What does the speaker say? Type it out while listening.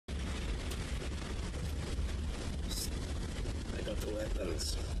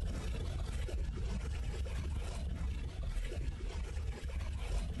models.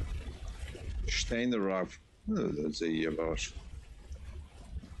 Steinraf. Dat is hier was.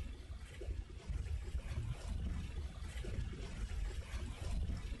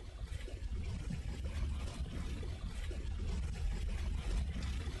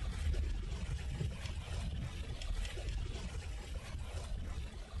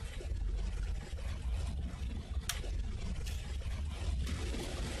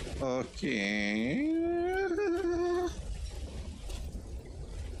 Okay.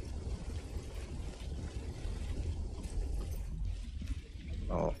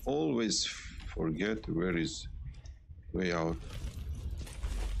 I'll always forget where is way out.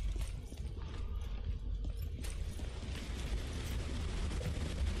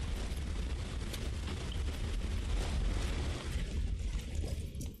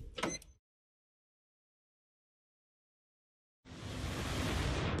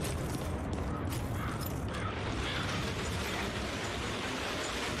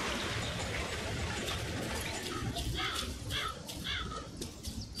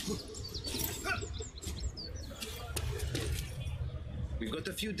 We've got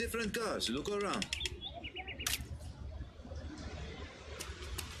a few different cars. Look around.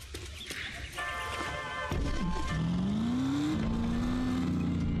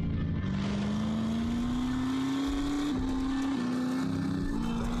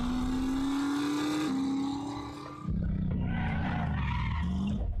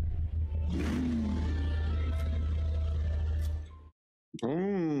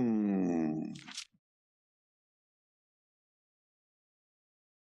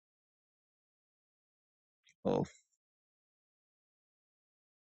 Of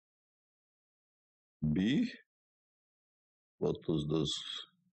B. What was this?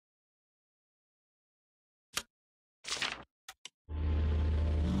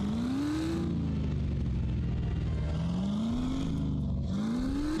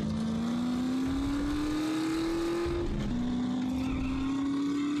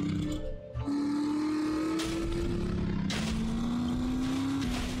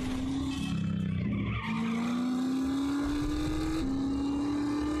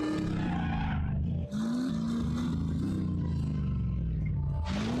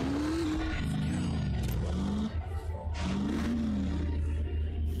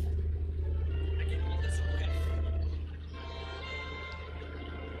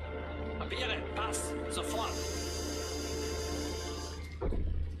 Pass! Sofort!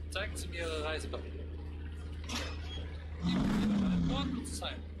 Zeigen Sie mir Ihre Reisepapiere.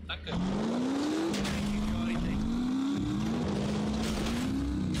 Ordnungszeit. Danke.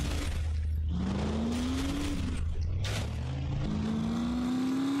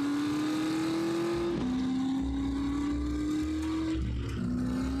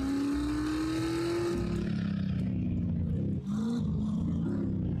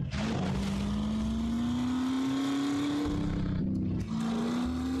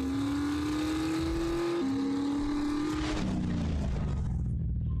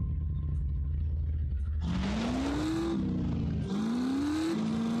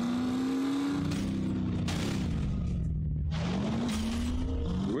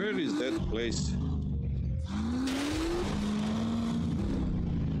 Where is that place?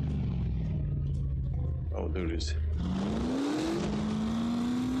 Oh, there it is.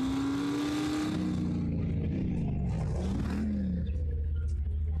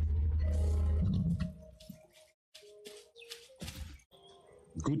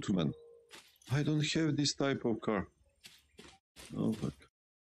 Good man. I don't have this type of car. Oh, but...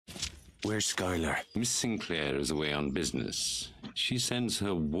 Where's Skylar? Miss Sinclair is away on business. She sends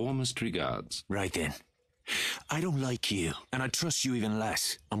her warmest regards. Right then. I don't like you, and I trust you even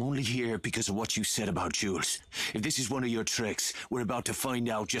less. I'm only here because of what you said about Jules. If this is one of your tricks, we're about to find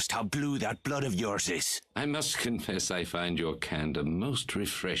out just how blue that blood of yours is. I must confess I find your candor most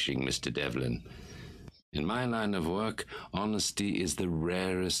refreshing, Mr. Devlin. In my line of work, honesty is the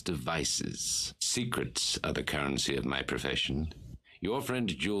rarest of vices. Secrets are the currency of my profession. Your friend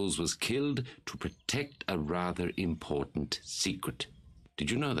Jules was killed to protect a rather important secret.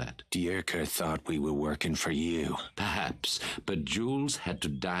 Did you know that? Dierker thought we were working for you. Perhaps, but Jules had to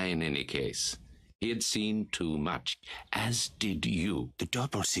die in any case. He had seen too much, as did you. The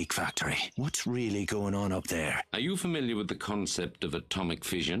Doppelsieg factory. What's really going on up there? Are you familiar with the concept of atomic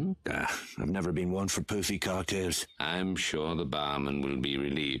fission? I've never been one for poofy cocktails. I'm sure the barman will be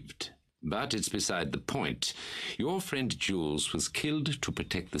relieved. But it's beside the point. Your friend Jules was killed to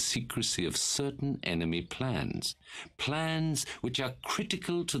protect the secrecy of certain enemy plans. Plans which are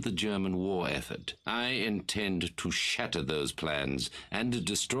critical to the German war effort. I intend to shatter those plans and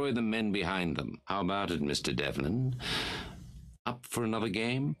destroy the men behind them. How about it, Mr. Devlin? Up for another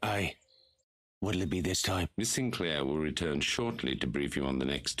game? Aye. What'll it be this time? Miss Sinclair will return shortly to brief you on the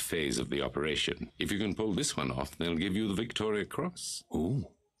next phase of the operation. If you can pull this one off, they'll give you the Victoria Cross. Ooh.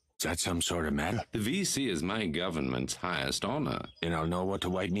 Is that some sort of medal? The VC is my government's highest honor. Then I'll know what to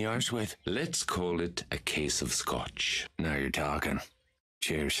wipe me arse with. Let's call it a case of scotch. Now you're talking.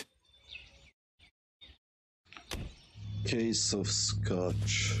 Cheers. Case of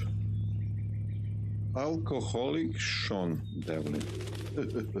scotch. Alcoholic Sean Devlin.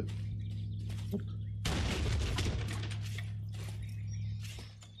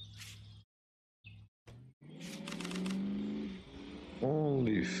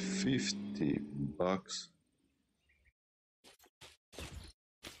 Only $50.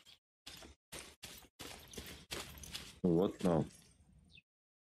 What now?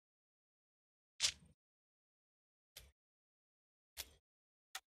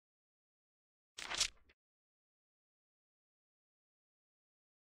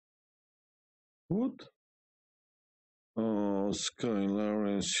 What? Oh,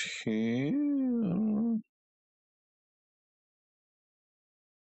 Skylar is here.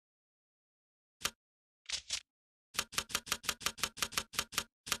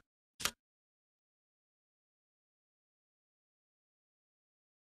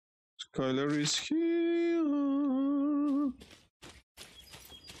 Skylar is here.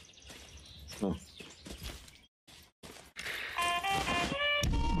 Oh.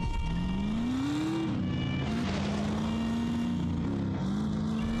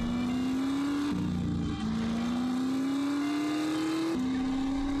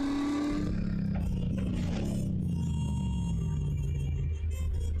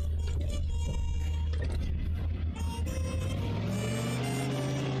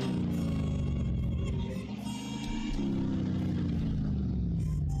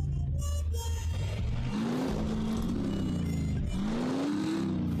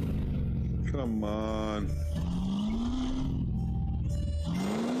 Come on.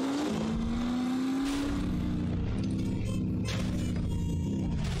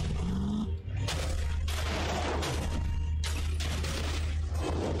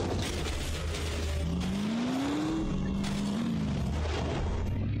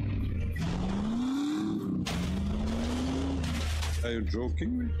 Are you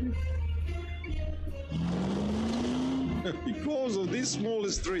joking with me? Because of this small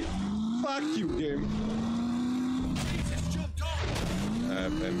street. Fuck you, game.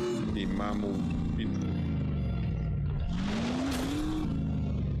 Imamu.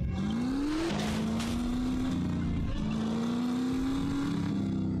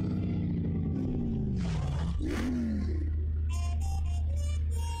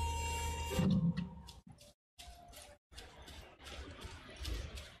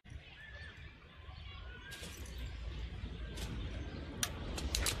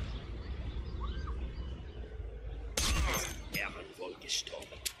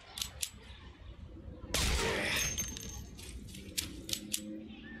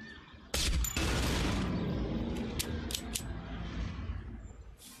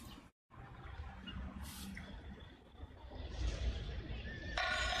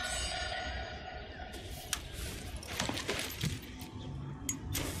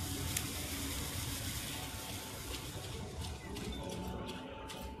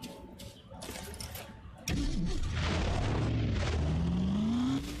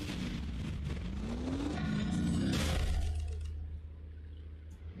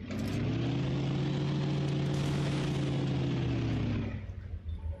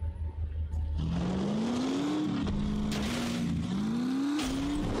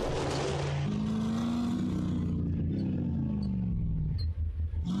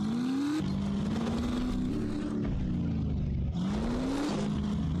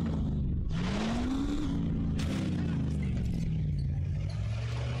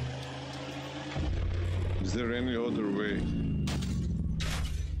 Is there any other way?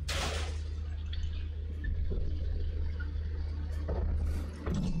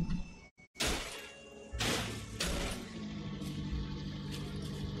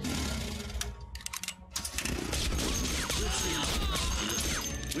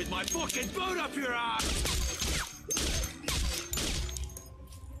 With my fucking boot up your ass!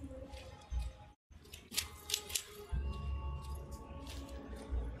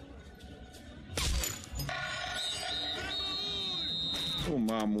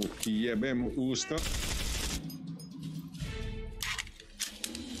 Mamu jebem usta.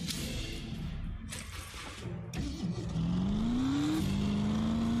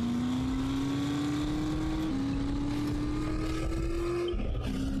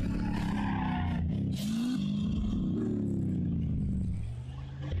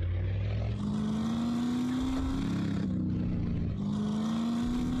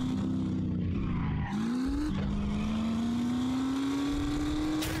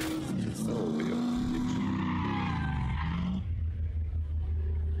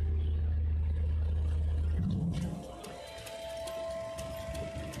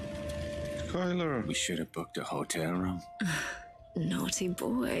 Skylar. We should have booked a hotel room. Naughty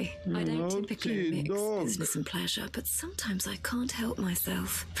boy. I don't typically Naughty mix dog. business and pleasure, but sometimes I can't help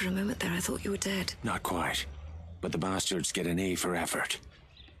myself. For a moment there, I thought you were dead. Not quite. But the bastards get an A for effort.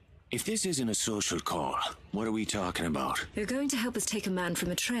 If this isn't a social call, what are we talking about? You're going to help us take a man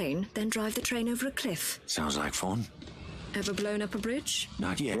from a train, then drive the train over a cliff. Sounds like fun. Ever blown up a bridge?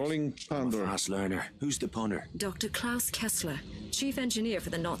 Not yet. Rolling thunder. Fast learner. Who's the punter? Dr. Klaus Kessler, chief engineer for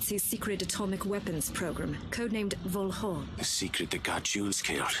the Nazis' secret atomic weapons program, codenamed Volhor. The secret that got Jules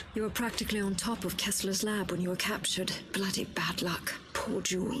killed. You were practically on top of Kessler's lab when you were captured. Bloody bad luck. Poor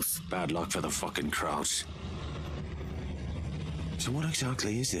Jules. Bad luck for the fucking Krauts. So what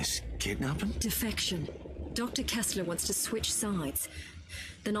exactly is this? Kidnapping? Defection. Dr. Kessler wants to switch sides.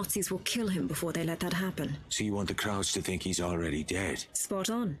 The Nazis will kill him before they let that happen. So you want the Krauts to think he's already dead? Spot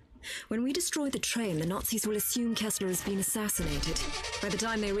on. When we destroy the train, the Nazis will assume Kessler has been assassinated. By the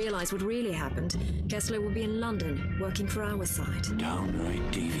time they realize what really happened, Kessler will be in London, working for our side.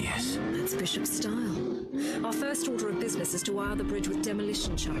 Downright devious. That's Bishop's style. Our first order of business is to wire the bridge with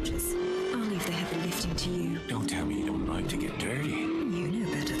demolition charges. I'll leave the heavy lifting to you. Don't tell me you don't like to get dirty. You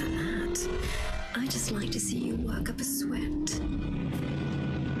know better than that. I just like to see you work up a sweat.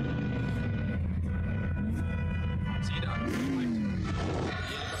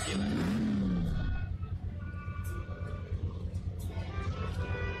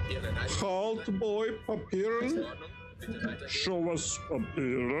 Halt, boy, Papieren. Show us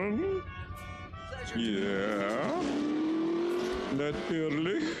Papieren. Ja.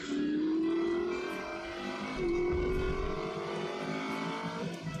 Natürlich.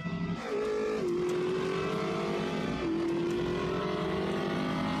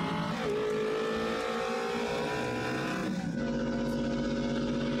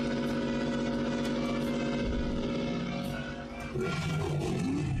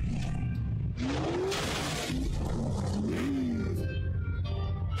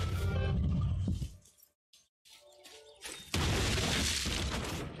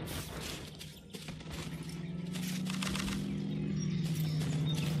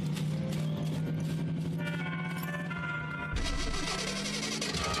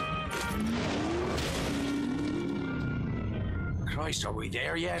 Christ, are we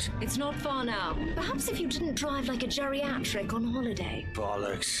there yet? It's not far now. Perhaps if you didn't drive like a geriatric on holiday.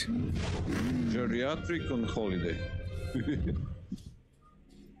 Bollocks. Geriatric on holiday.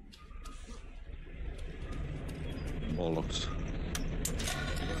 Bollocks.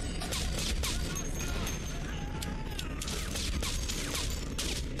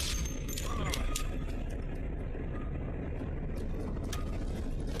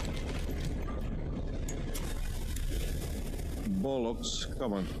 Bollocks,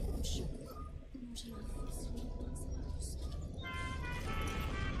 come on.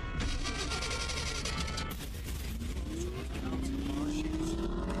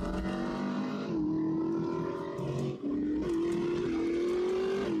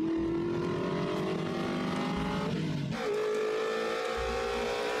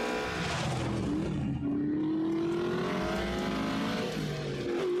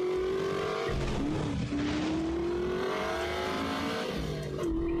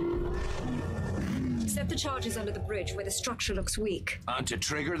 Set the charges under the bridge where the structure looks weak. And to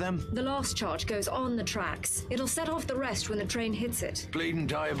trigger them? The last charge goes on the tracks. It'll set off the rest when the train hits it. Bleeding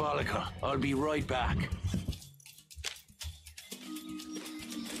diabolical. I'll be right back.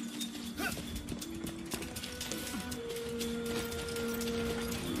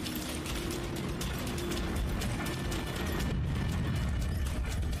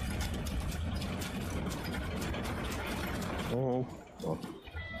 Oh, God.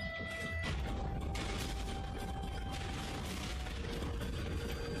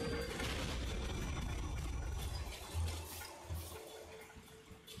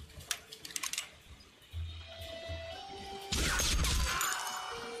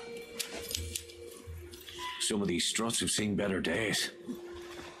 Some of these struts have seen better days.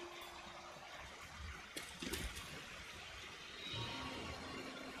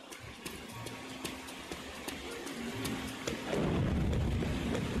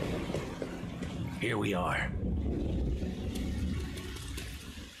 here we are.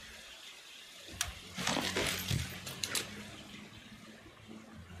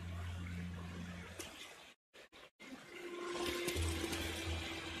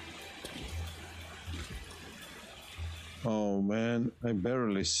 Oh man, I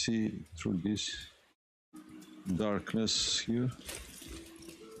barely see through this darkness here.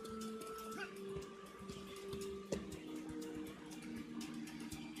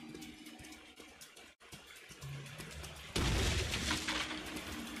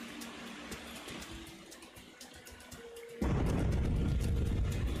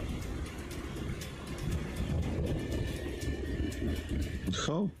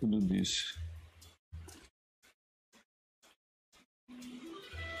 How to do this?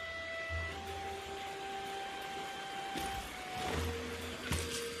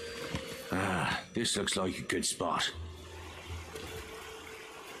 This looks like a good spot.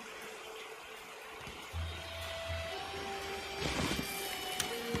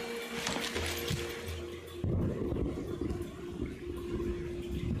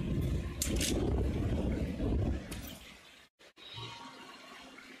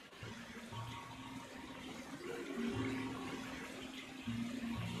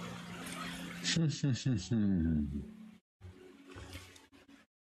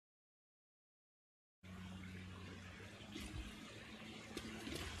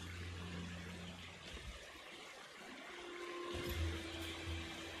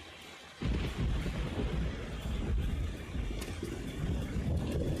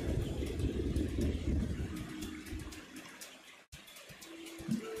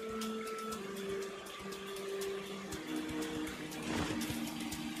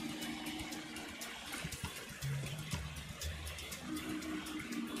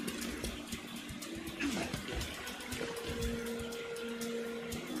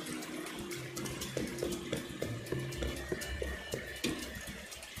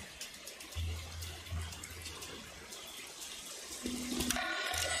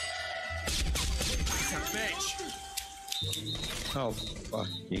 Oh,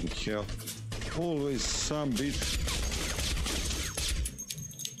 fucking hell. Always some bitch.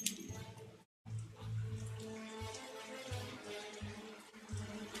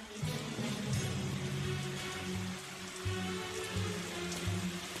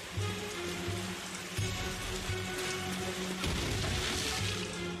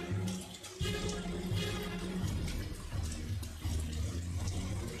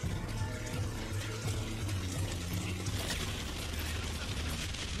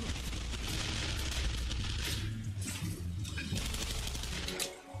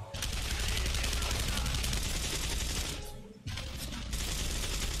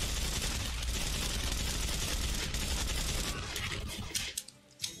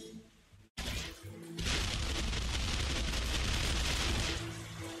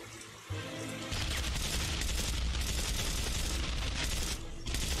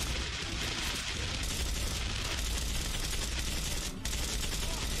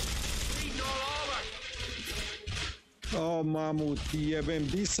 Oh, mamut,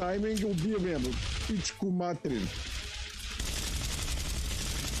 jebem, this timing ubijem, pičku materinu.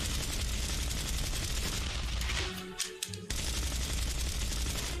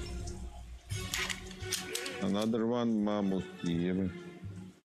 Another one, mamut, jebem.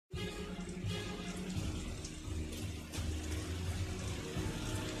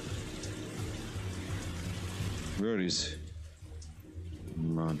 Where is he?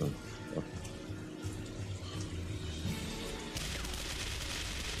 Motherfucker.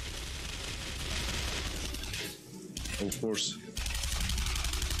 Of course.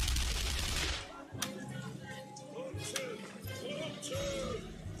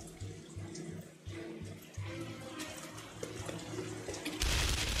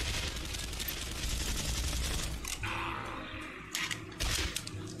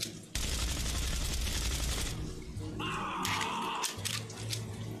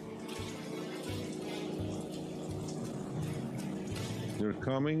 They're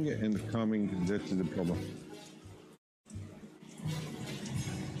coming and coming, that is the problem.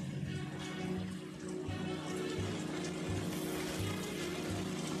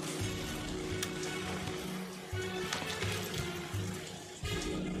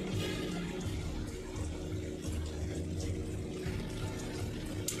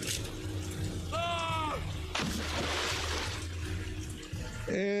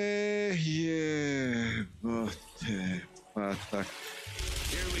 Yeah, but attack.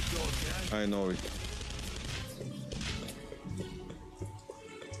 Here we go, Dad. I know it.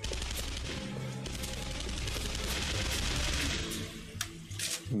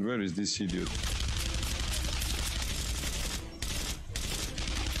 And where is this idiot?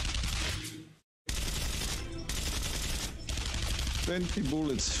 20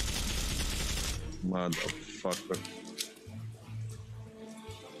 bullets. Motherfucker.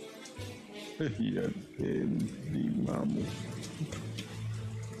 Di mamu.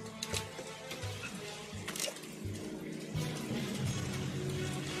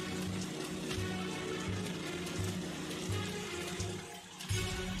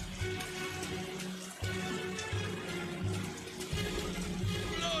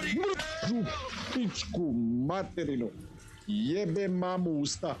 Pičku materinu. Jebe mamu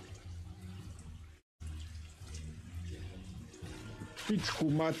usta. Pičku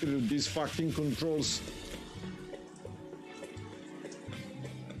materinu, these fucking controls.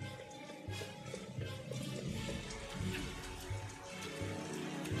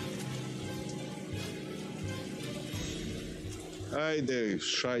 Ajde,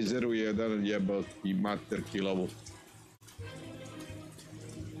 šajzeru jedan jebao i mater kilovu.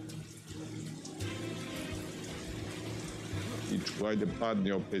 Ajde,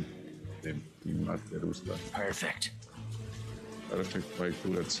 padni opet. Imate rusta. Perfect. Perfect, ovaj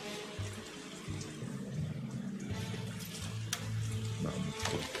kurac.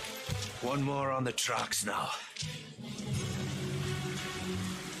 One more on the tracks now.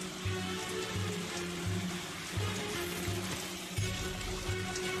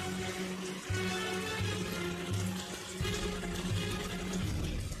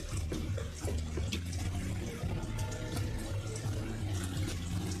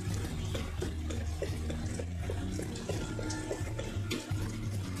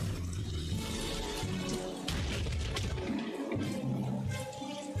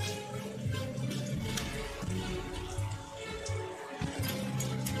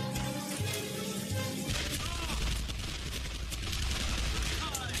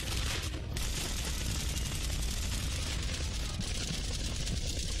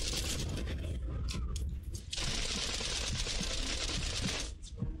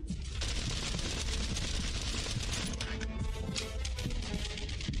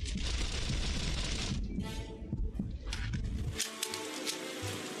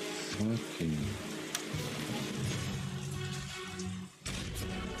 Okay.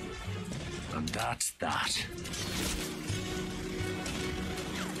 And that's that.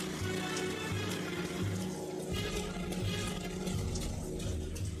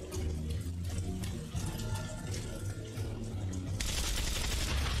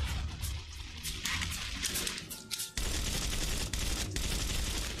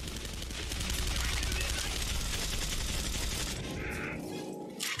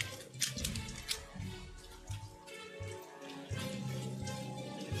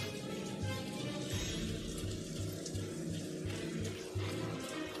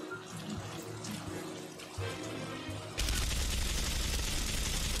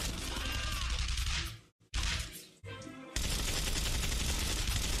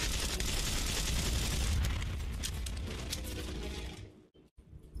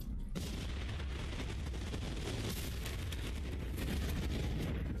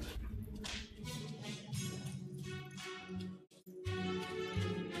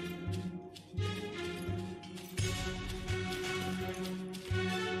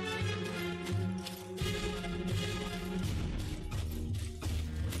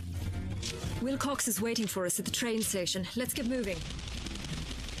 Wilcox is waiting for us at the train station. Let's get moving.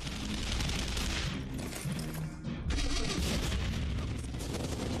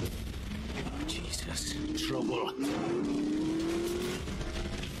 Jesus, trouble.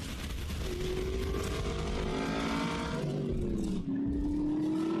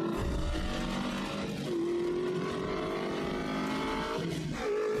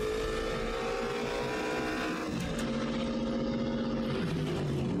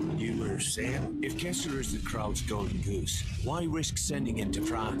 Sam? If Kessler is the crowd's golden goose, why risk sending him to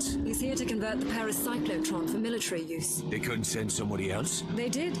France? He's here to convert the Paris cyclotron for military use. They couldn't send somebody else? They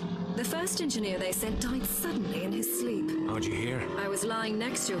did. The first engineer they sent died suddenly in his sleep. How'd you hear? I was lying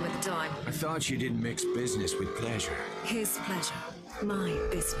next to him at the time. I thought you didn't mix business with pleasure. His pleasure. My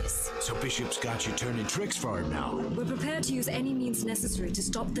business. So Bishop's got you turning tricks for him now? We're prepared to use any means necessary to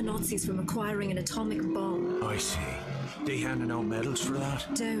stop the Nazis from acquiring an atomic bomb. I see. They handing out medals for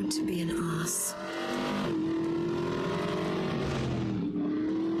that? Don't be an ass.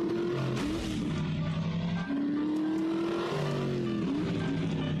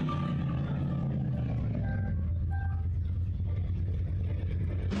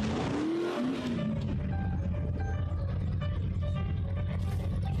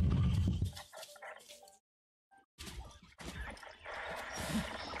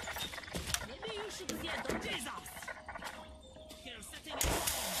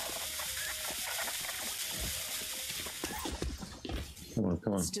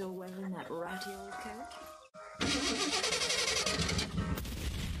 Come on. Still wearing that ratty old coat?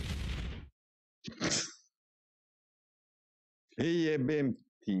 Jebem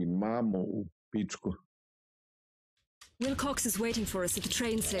ti mamu u pičku. Will Cox is waiting for us at the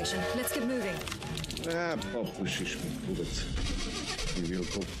train station. Let's get moving. Popušiš mi kurac. I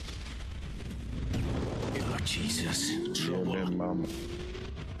Vilko. Oh, Jesus. Trouble. Jebem mamu.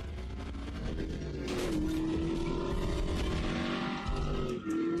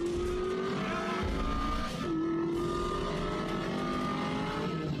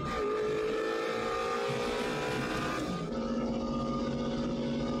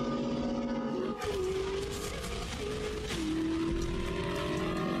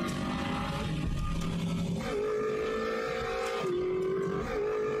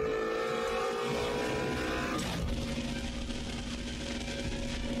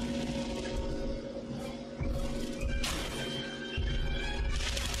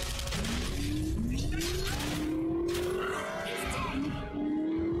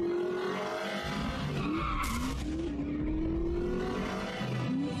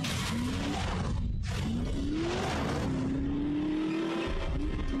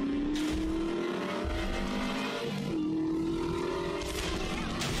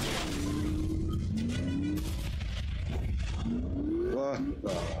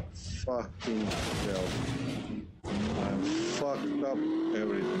 Fucking hell. I'm fucked up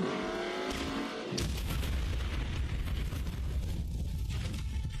everything.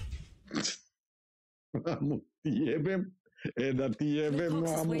 Mamu, ti jebem. Da ti jebem, Will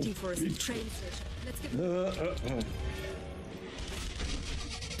Cox is mamu. waiting for us at the train station. Let's get moving.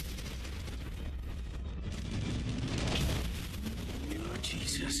 Oh,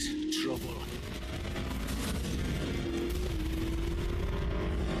 Jesus. Trouble.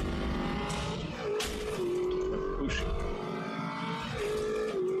 Push.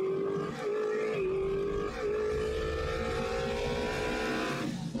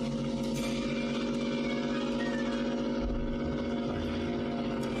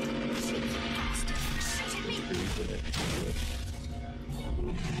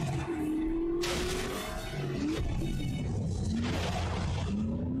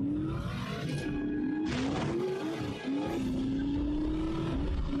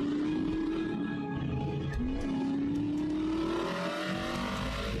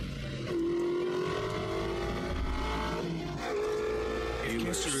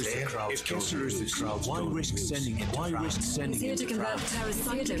 If Kessler is the crowd, why risk sending him? Why risk sending He's here him to convert from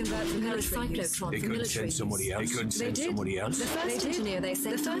cyclotron. They couldn't send somebody else. They couldn't send somebody else. The first engineer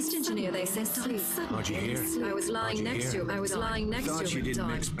they sent died. How'd you hear? I was lying next to him. I was lying next to Thought him. you didn't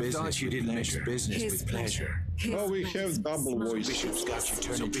mix business. Thought you didn't mix business with pleasure. Oh, we have double voice. Bishop's got you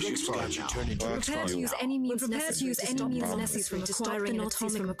turning tricks for you. Prepare to use any means necessary to stop the Nazis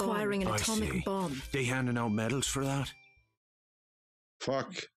from acquiring an atomic bomb. They handing out medals for that?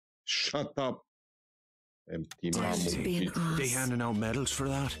 Fuck. Shut up. Empty Don't mamu. be an bitch. They ass. handing out medals for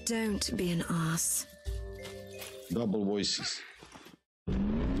that? Don't be an ass. Double voices.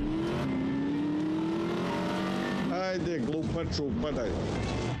 Ajde, glupaču, upadaj.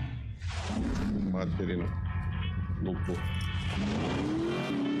 Materinu. Glupu.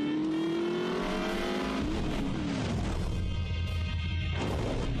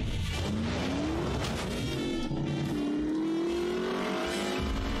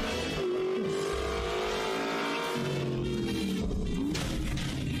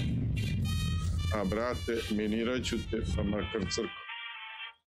 A brate, minirat ću te, pa makar crko.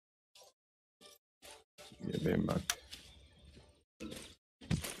 Jebem mate.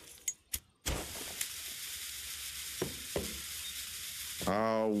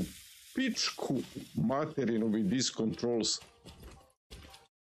 A u pičku materinu with these controls.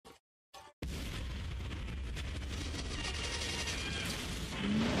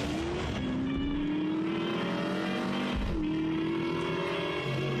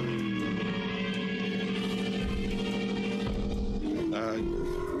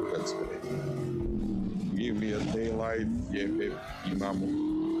 That's great. Give me a daylight, jebe i mamu.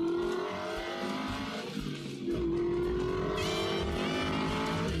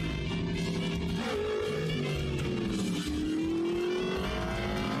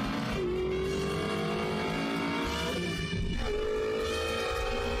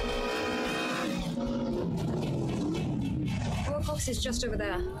 Wilcox is just over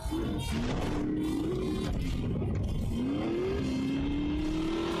there.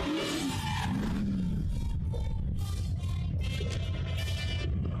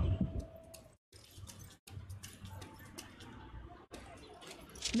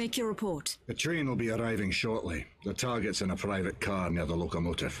 Make your report. The train will be arriving shortly. The target's in a private car near the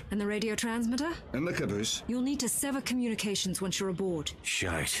locomotive. And the radio transmitter? In the caboose. You'll need to sever communications once you're aboard.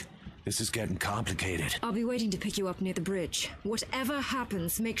 Shite. This is getting complicated. I'll be waiting to pick you up near the bridge. Whatever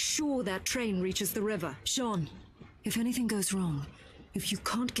happens, make sure that train reaches the river. Sean, if anything goes wrong, if you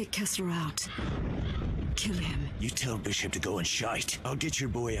can't get Kessler out, kill him. You tell Bishop to go and shite. I'll get your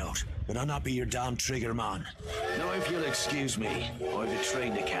boy out, but I'll not be your damn trigger man. Now if you'll excuse me, I've a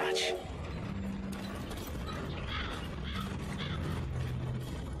train to catch.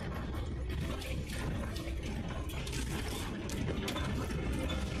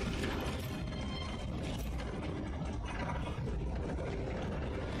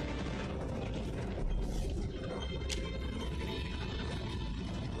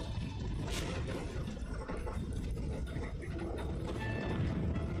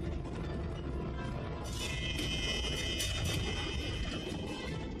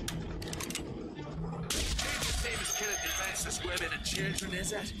 Women and children,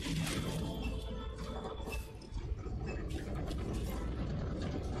 is it?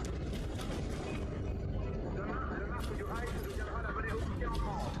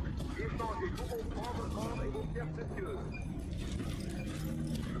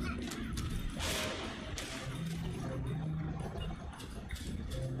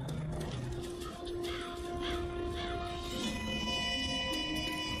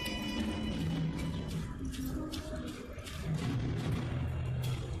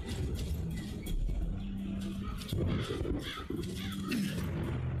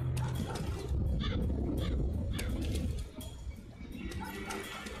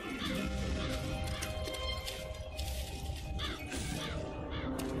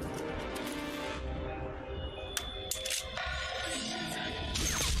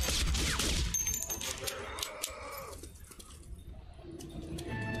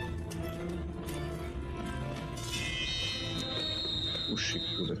 Uši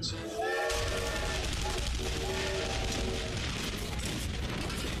kurac.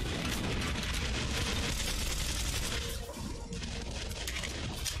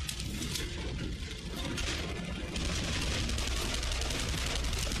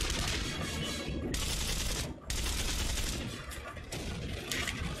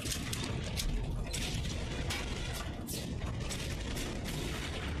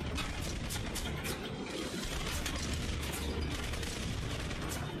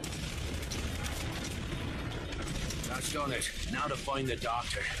 That's done it. Now to find the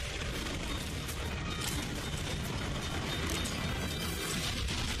doctor.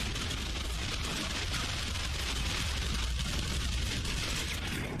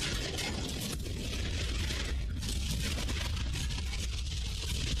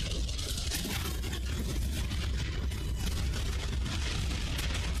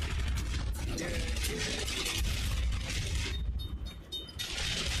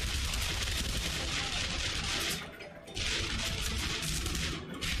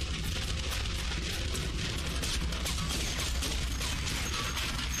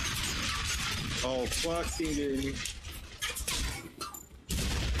 Oh, fucking game.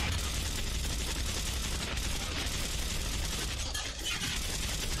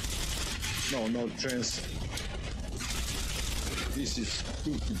 No chance. This is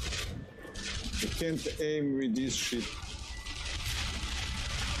stupid. I can't aim with this shit.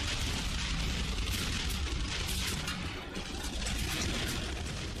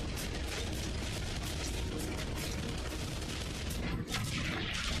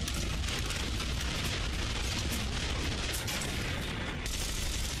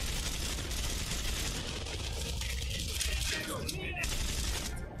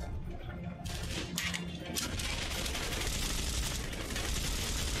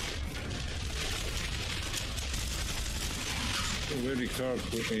 Very hard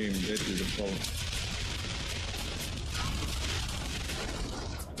to aim, that is the problem.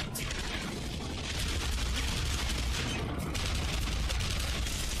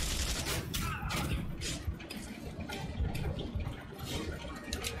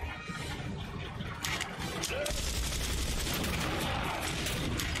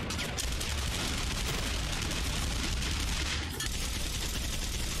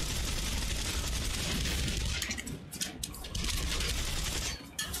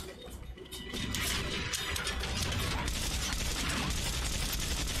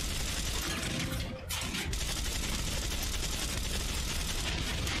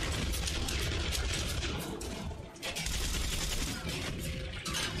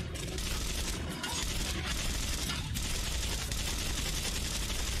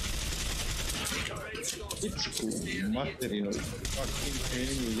 Pičku, materinu, fucking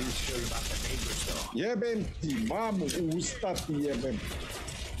English. Jebem ti, mamu, usta ti jebem.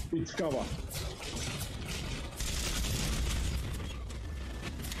 Pičkava.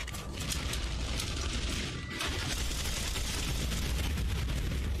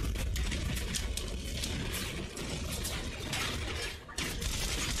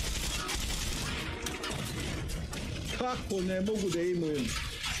 Kako ne mogu da imujem?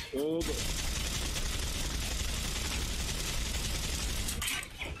 Dobro.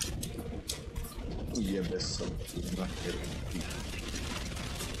 Jebe sam ti materinu.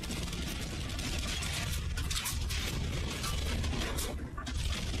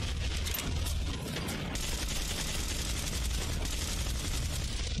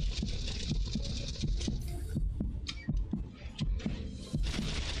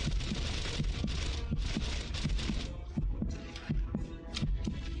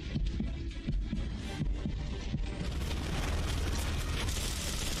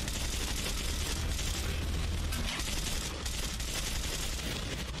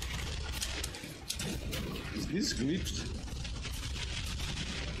 This glitched.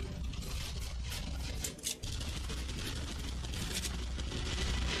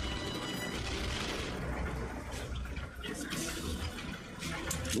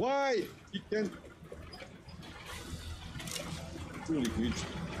 Why? He can't. Truly glitched.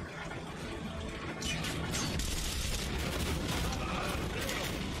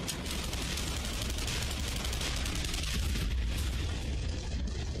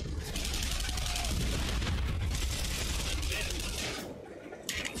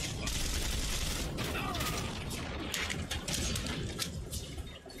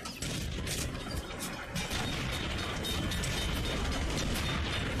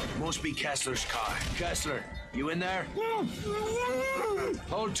 Must be Kessler's car. Kessler, you in there?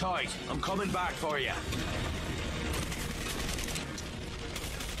 Hold tight. I'm coming back for you.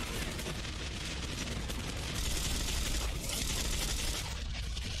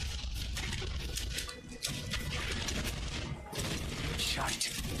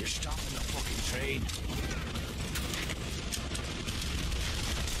 Shite. You're stopping the fucking train.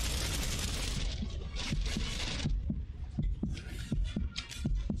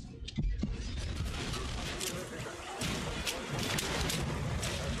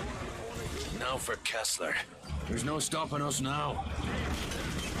 Now for Kessler. There's no stopping us now.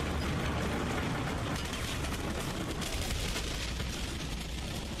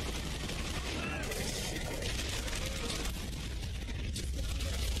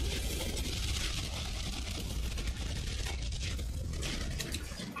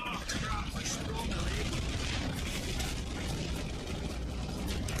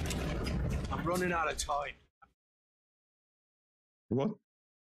 I'm running out of time. What?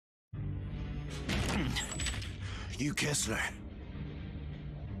 You Kessler.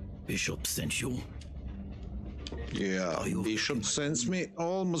 Bishop sent you. Yeah, Bishop sends me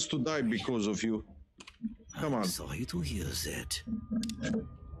almost to die because of you. Come on. Sorry to hear that.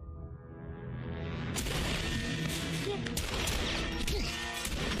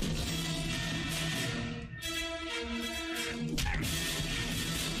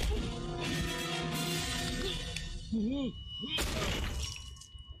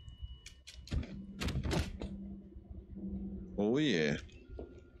 Oh yeah.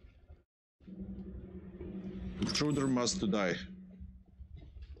 Intruder must die.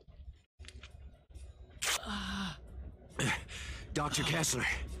 Dr. Kessler.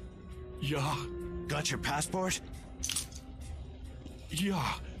 Yeah, Got your passport?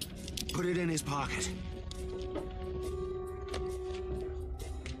 yeah. Put it in his pocket.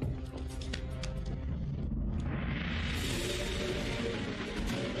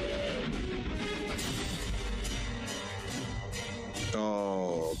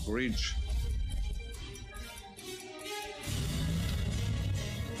 Oh, bridge.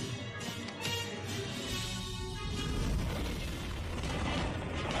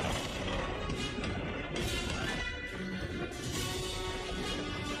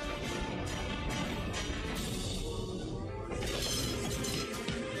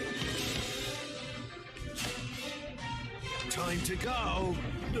 Time to go.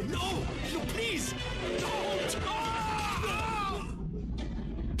 No, no, please, don't! Ah!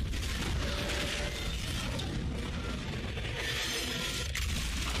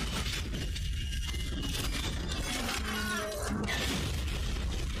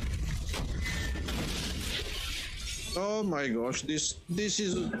 Oh my gosh, this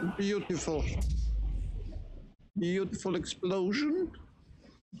is a beautiful explosion.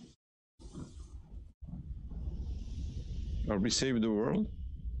 Are we save the world?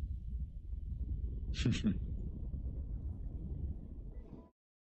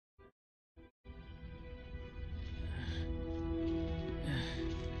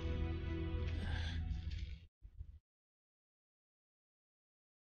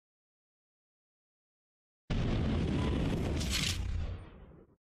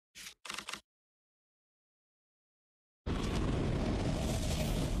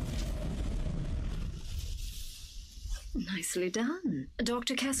 Nicely done.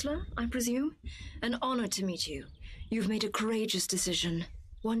 Dr. Kessler, I presume? An honor to meet you. You've made a courageous decision.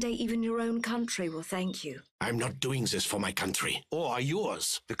 One day even your own country will thank you. I'm not doing this for my country, or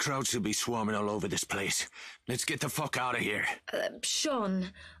yours. The crowd should be swarming all over this place. Let's get the fuck out of here. Sean,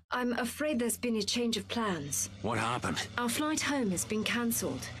 I'm afraid there's been a change of plans. What happened? Our flight home has been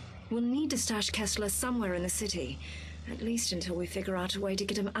cancelled. We'll need to stash Kessler somewhere in the city. At least until we figure out a way to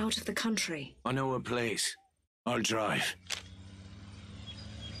get him out of the country. I know a place. I'll drive.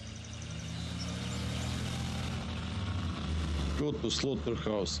 Go to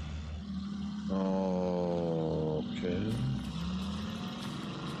slaughterhouse. Okay.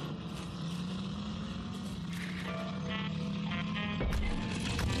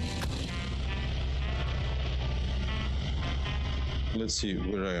 Let's see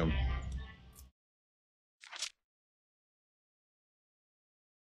where I am.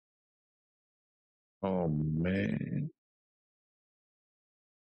 Oh man.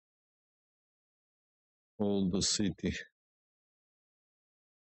 All the city.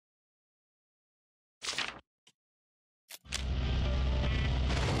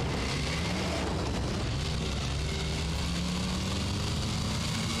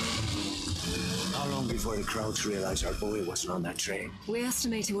 How long before the crowds realize our boy wasn't on that train? We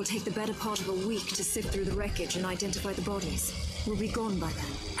estimate it will take the better part of a week to sift through the wreckage and identify the bodies. We'll be gone by then.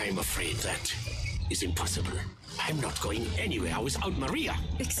 I'm afraid that is impossible. I'm not going anywhere without Maria.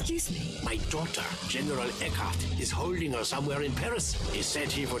 Excuse me? My daughter, General Eckhart, is holding her somewhere in Paris. He said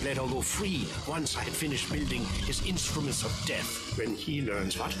he would let her go free once I had finished building his instruments of death. When he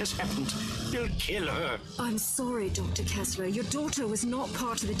learns what has happened, he'll kill her. I'm sorry, Dr. Kessler. Your daughter was not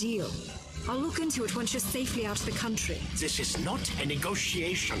part of the deal. I'll look into it once you're safely out of the country. This is not a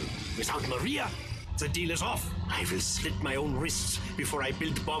negotiation. Without Maria, the deal is off. I will slit my own wrists before I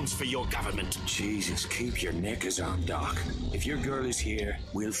build bombs for your government. Jesus, keep your knickers on, Doc. If your girl is here,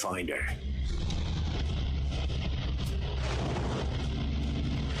 we'll find her.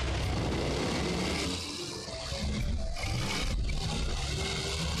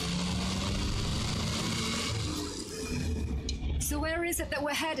 So where is it that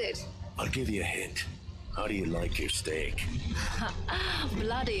we're headed? I'll give you a hint. How do you like your steak?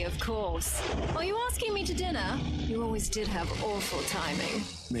 Bloody, of course. Are you asking me to dinner? You always did have awful timing.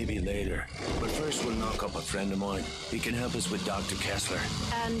 Maybe later. But first we'll knock up a friend of mine. He can help us with Dr. Kessler.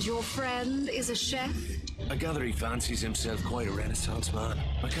 And your friend is a chef? I gather he fancies himself quite a Renaissance man.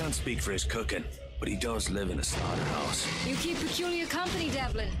 I can't speak for his cooking, but he does live in a slaughterhouse. You keep peculiar company,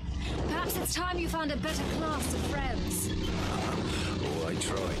 Devlin. Perhaps it's time you found a better class of friends. Oh, I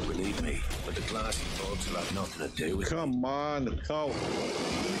tried, believe me. But the classy folks will have nothing to do with it. Come on, cow.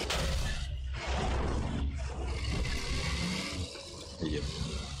 Yep.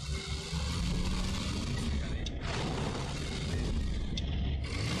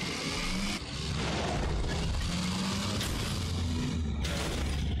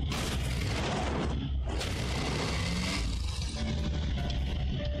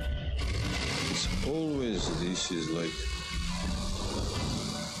 It's always this is like.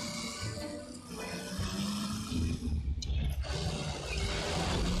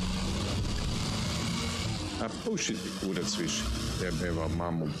 A puši ti kurac više, jebeva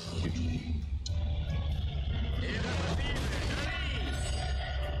mamu.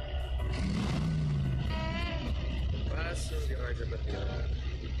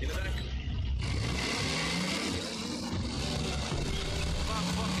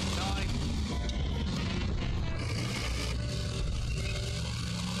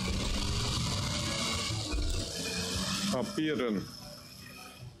 Papieren.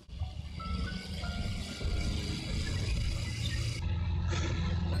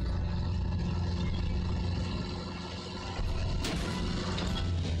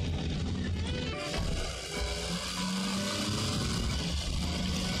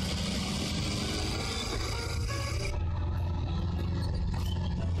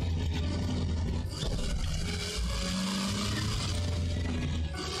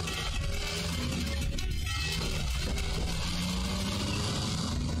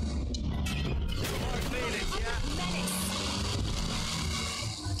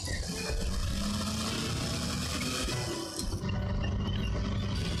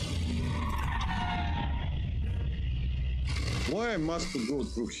 Why I must go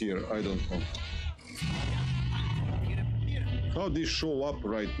through here? I don't know. How this show up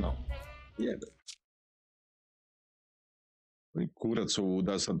right now? Yeah. Kurac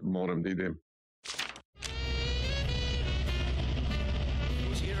ovuda sad moram da idem.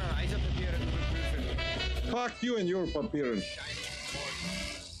 Fuck you and your papieren.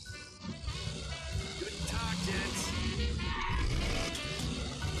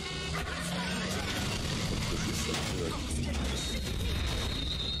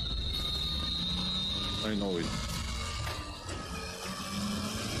 I know it.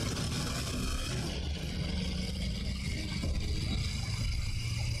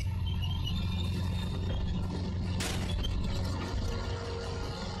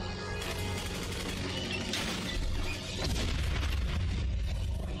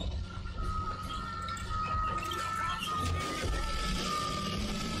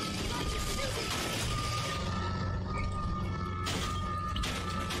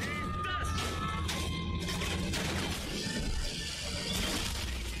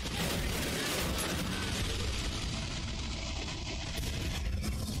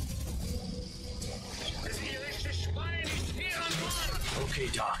 Okay,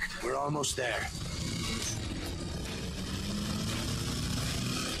 Doc. We're almost there.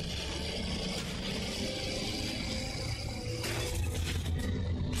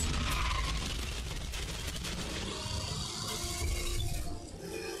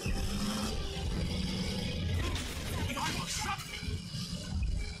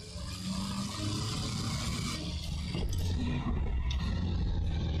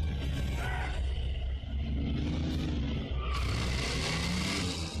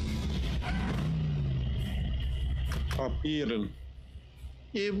 Papieren.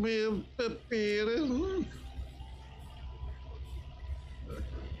 Give me papieren.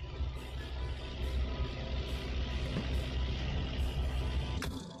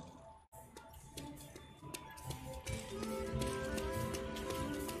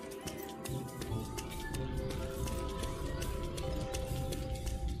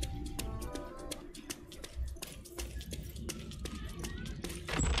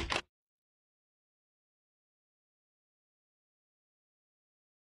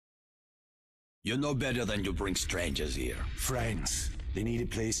 You know better than to bring strangers here. Friends. They need a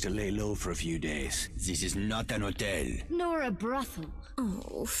place to lay low for a few days. This is not an hotel. Nor a brothel.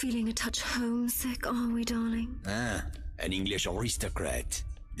 Oh, feeling a touch homesick, are we, darling? Ah, an English aristocrat.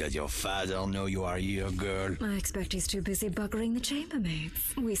 Does your father know you are here, girl? I expect he's too busy buggering the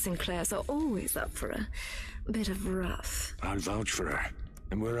chambermaids. We Sinclairs are always up for a bit of rough. I'll vouch for her.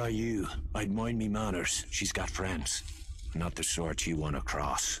 And where are you? I'd mind me manners. She's got friends. Not the sort you want to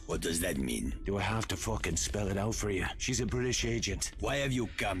cross. What does that mean? Do I have to fucking spell it out for you? She's a British agent. Why have you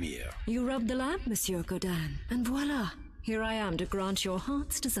come here? You rubbed the lamp, Monsieur Godin, and voila. Here I am to grant your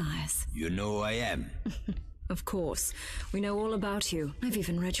heart's desires. You know who I am. Of course. We know all about you. I've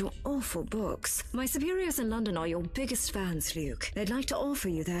even read your awful books. My superiors in London are your biggest fans, Luke. They'd like to offer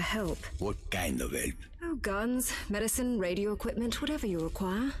you their help. What kind of help? Oh, guns, medicine, radio equipment, whatever you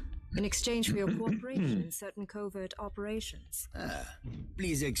require. In exchange for your cooperation in certain covert operations.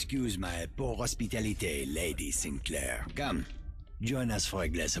 Please excuse my poor hospitality, Lady Sinclair. Come, join us for a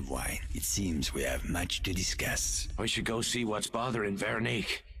glass of wine. It seems we have much to discuss. I should go see what's bothering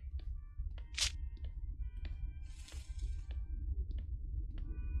Veronique.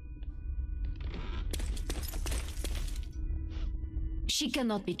 She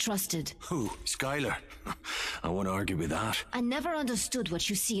cannot be trusted. Who? Skylar? I won't argue with that. I never understood what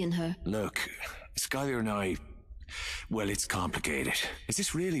you see in her. Look, Skylar and I... Well, it's complicated. Is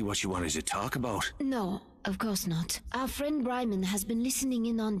this really what you wanted to talk about? No, of course not. Our friend Bryman has been listening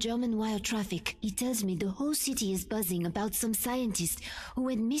in on German wire traffic. He tells me the whole city is buzzing about some scientist who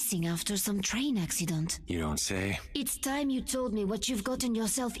went missing after some train accident. You don't say? It's time you told me what you've gotten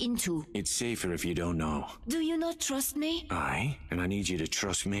yourself into. It's safer if you don't know. Do you not trust me? Aye, and I need you to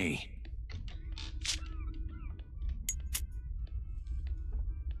trust me.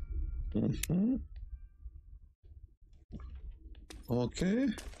 Mm-hmm. Okay.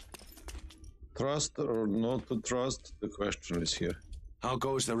 Trust or not to trust, the question is here. How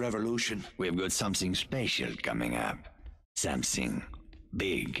goes the revolution? We've got something special coming up. Something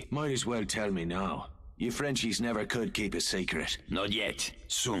big. Might as well tell me now. You Frenchies never could keep a secret. Not yet.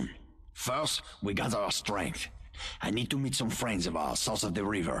 Soon. First, we gather our strength. I need to meet some friends of ours south of the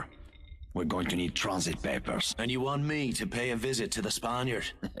river. We're going to need transit papers. And you want me to pay a visit to the Spaniard?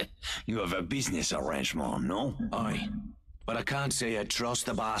 You have a business arrangement, no? Aye. But I can't say I trust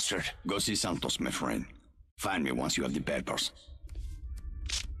the bastard. Go see Santos, my friend. Find me once you have the papers.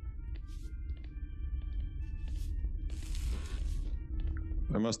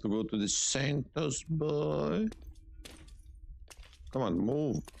 I must go to the Santos, boy. Come on,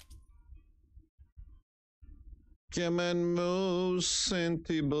 move. Come on, move,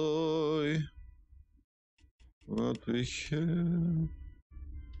 Santy boy. What we have?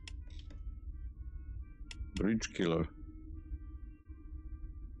 Bridge killer.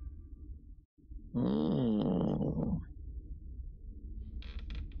 Oh.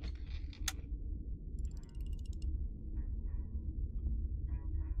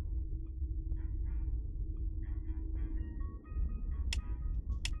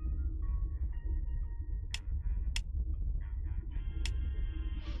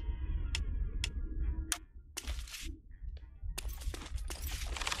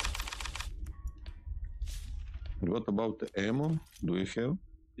 What about the ammo? Do you have?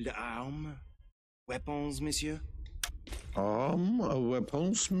 L'arme? Weapons, monsieur?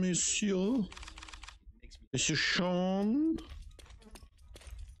 Weapons, monsieur? Monsieur Sean?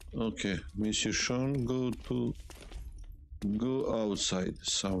 Okay, Monsieur Sean, go outside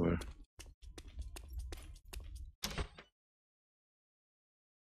somewhere.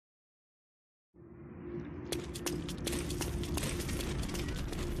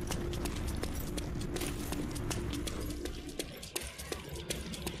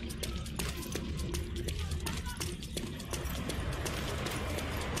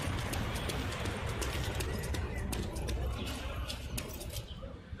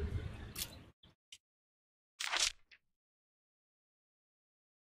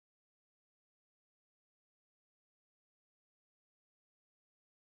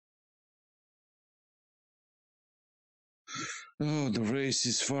 Oh, the race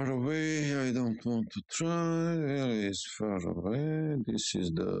is far away. I don't want to try. It's far away. This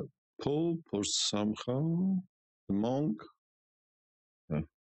is the Pope or somehow. The monk.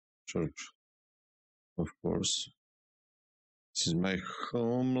 Church. Of course. This is my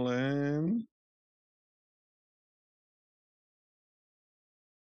homeland.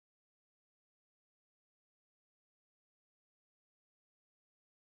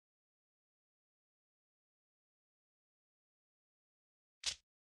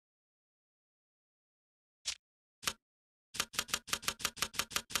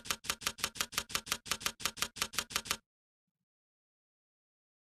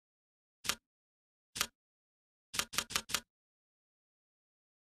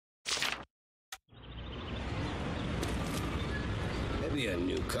 Maybe a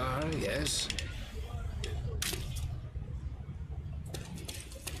new car, yes?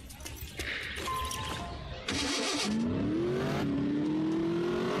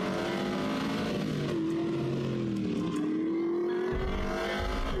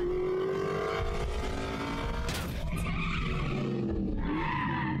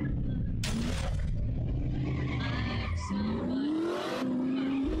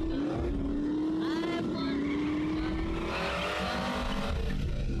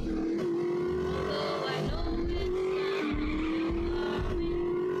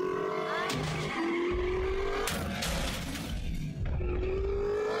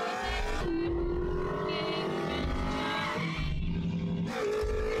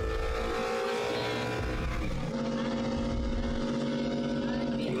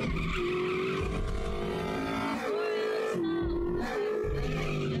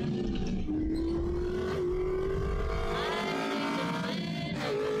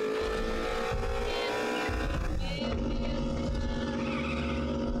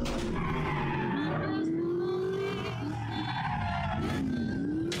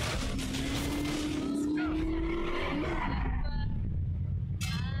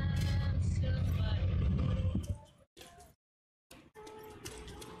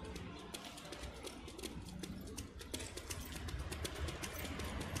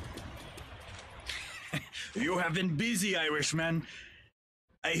 You have been busy, Irishman.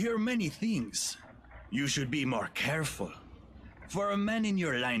 I hear many things. You should be more careful. For a man in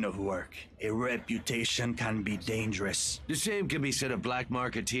your line of work, a reputation can be dangerous. The same can be said of black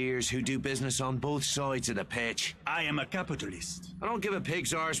marketeers who do business on both sides of the pitch. I am a capitalist. I don't give a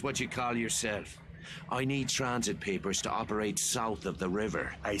pig's arse what you call yourself. I need transit papers to operate south of the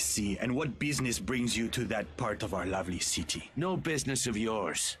river. I see. And what business brings you to that part of our lovely city? No business of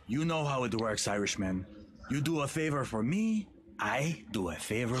yours. You know how it works, Irishman. You do a favor for me, I do a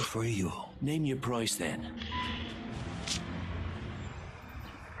favor for you. Name your price then.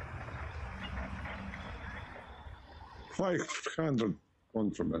 $500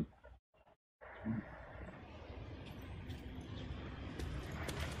 contraband.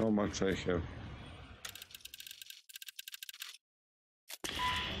 How much I have?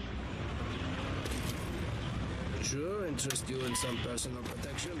 sure interest you in some personal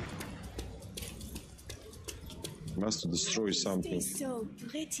protection? Must destroy something. So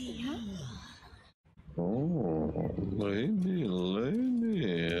pretty, huh? Oh, lady,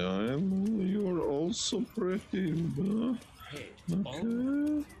 you're also pretty. Huh?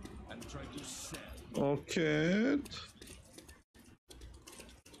 Okay. Okay.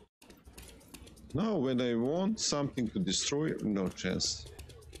 Now, when I want something to destroy, no chance.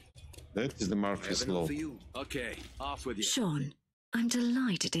 That is the Murphy's Law. Okay, off with you. Sean, I'm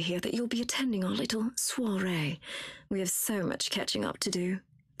delighted to hear that you'll be attending our little soiree. We have so much catching up to do.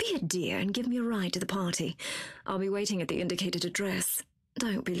 Be a dear and give me a ride to the party. I'll be waiting at the indicated address.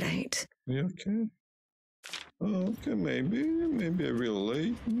 Don't be late. Yeah, okay. Okay, maybe I will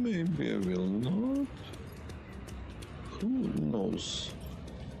late, maybe I will not. Who knows?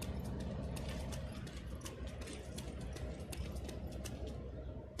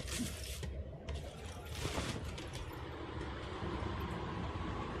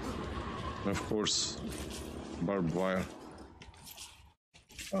 Of course, barbed wire.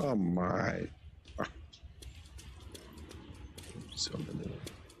 Oh my. So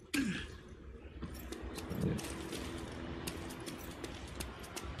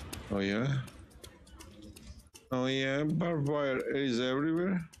oh yeah? Oh yeah, barbed wire is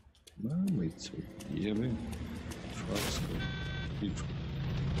everywhere. No, it's yelling.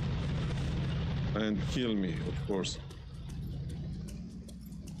 And kill me, of course.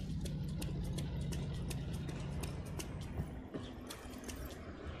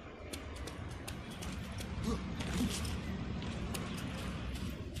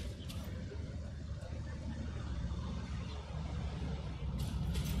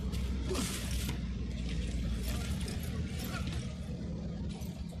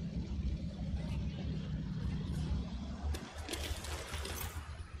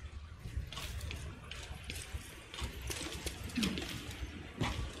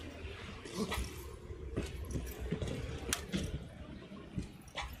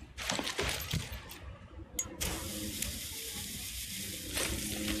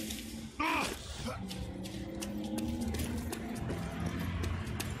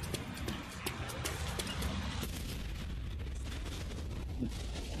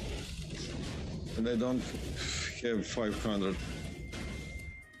 And I don't have 500.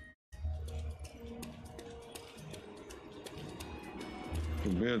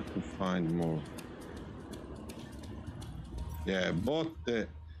 Where to find more? Yeah, but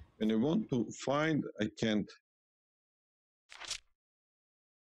when I want to find, I can't.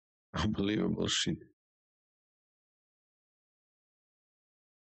 Unbelievable shit.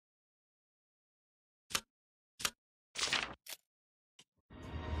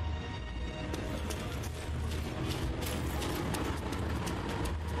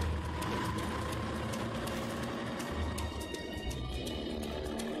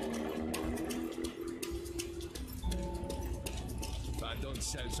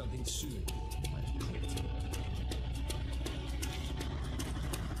 Sell something soon. I'll quit.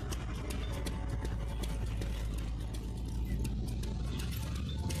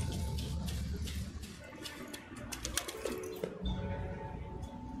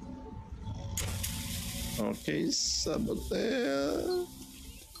 Okay, saboteur.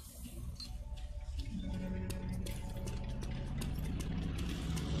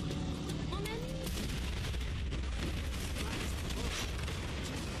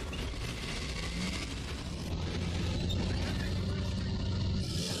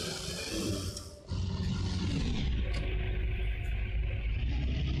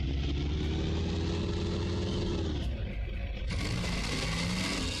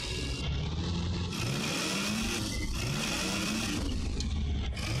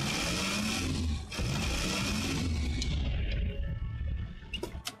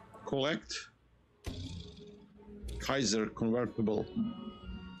 Collect Kaiser convertible.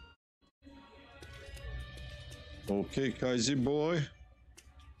 Okay, Kaiser boy.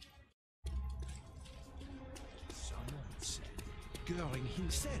 Someone said Goering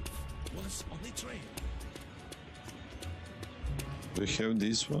himself was on the train. We have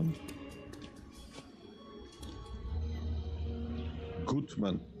this one.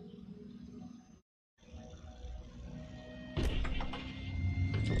 Gutman.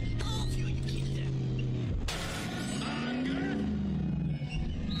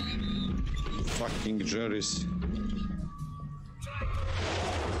 Fucking Jerry's.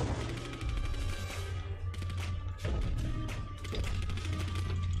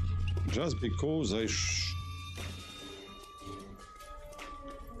 Just because I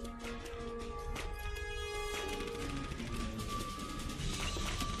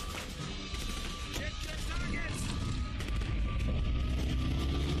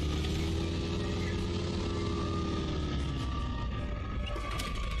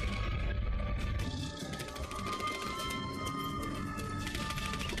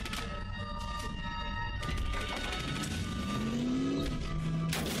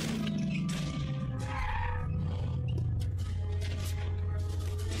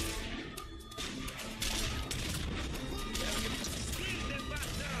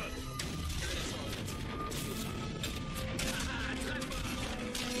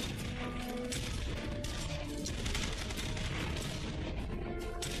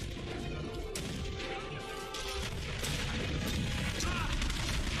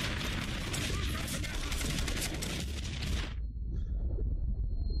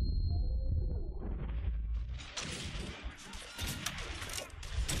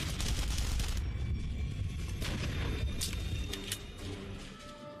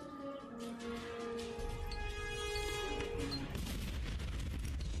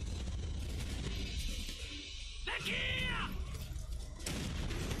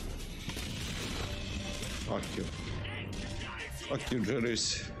Fuck you. Fuck you,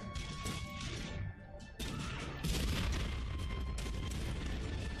 Jerry's.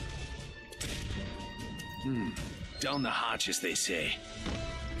 Down the hatch, as they say.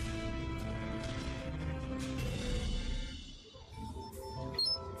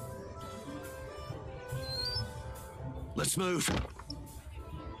 Let's move.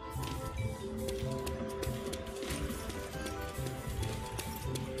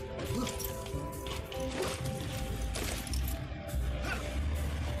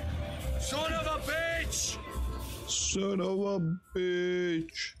 Son of a bitch! Son of a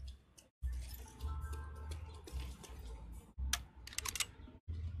bitch.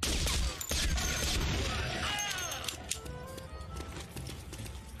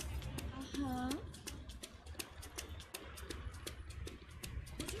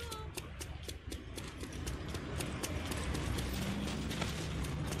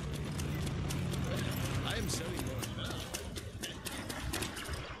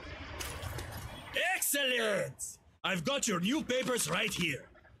 Excellent! I've got your new papers right here.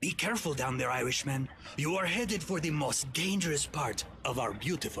 Be careful down there, Irishman. You are headed for the most dangerous part of our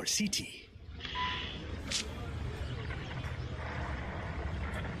beautiful city.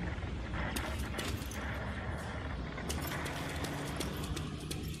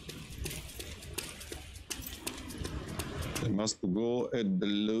 I must go at the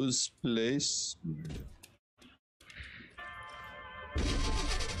loose place.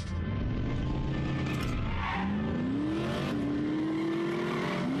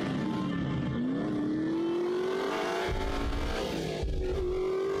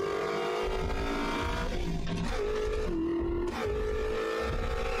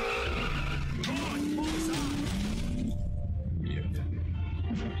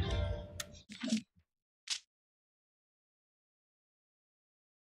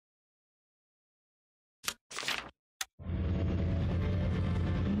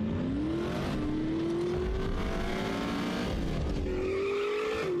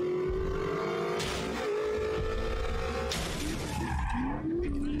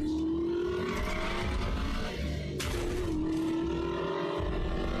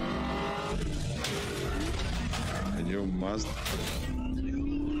 You must.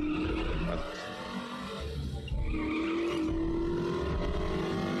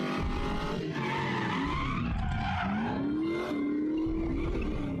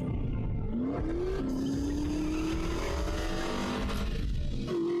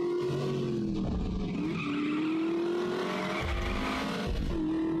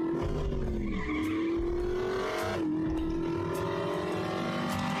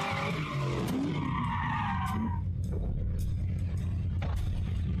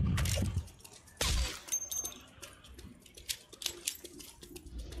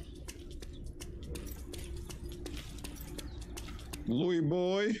 Louis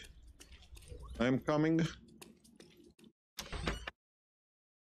boy, I'm coming. Right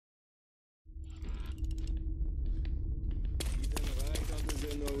under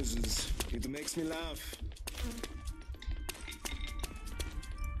their noses. It makes me laugh.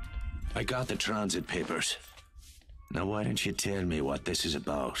 I got the transit papers. Now why don't you tell me what this is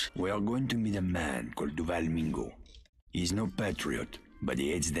about? We are going to meet a man called Duval Mingo. He's no patriot, but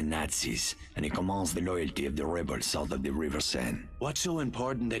he hates the Nazis, and he commands the loyalty of the rebels south of the River Seine. What's so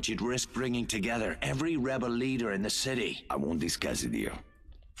important that you'd risk bringing together every rebel leader in the city? I won't discuss it here.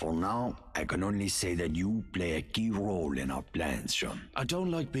 For now, I can only say that you play a key role in our plans, Sean. I don't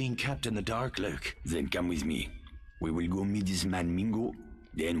like being kept in the dark, Luke. Then come with me. We will go meet this man Mingo,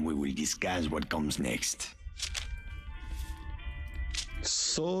 then we will discuss what comes next.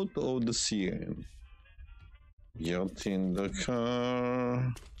 Salt of the Seine. Get in the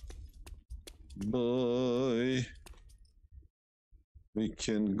car, boy. We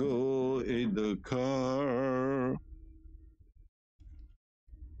can go in the car.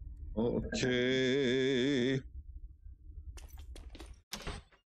 Okay.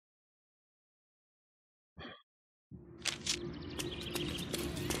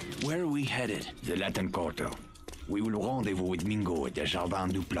 Where are we headed? The Latin Quarter. We will rendezvous with Mingo at the Jardin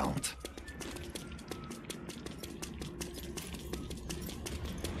du Plante.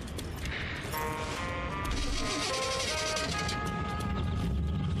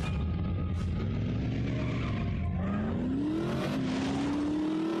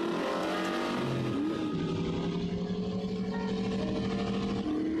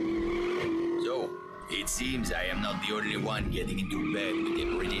 So, it seems I am not the only one getting into bed with the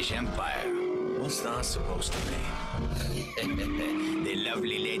British Empire. What's that supposed to mean? The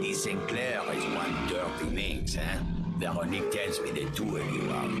lovely Lady Sinclair is one dirty minx, huh? Veronique tells me the two of you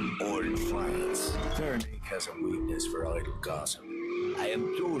are old friends. Veronique has a weakness for idle gossip. I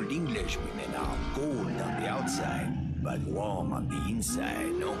am told English women are cold on the outside, but warm on the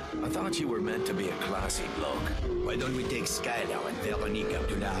inside, no? I thought you were meant to be a classy bloke. Why don't we take Skylar and Veronique up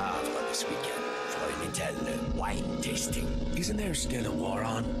to Le Havre this weekend for a little wine tasting? Isn't there still a war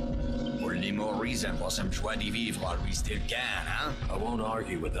on? Only more reason for some joie de vivre while we still can, huh? I won't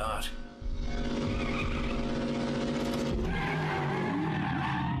argue with that.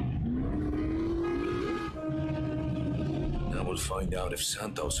 Now we'll find out if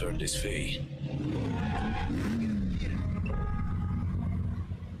Santos earned his fee.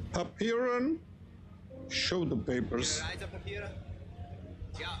 Papieren? Show the papers.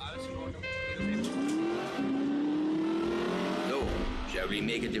 So, shall we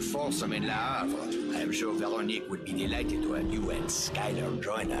make it a foursome in Le Havre? I am sure Veronique would be delighted to have you and Skylar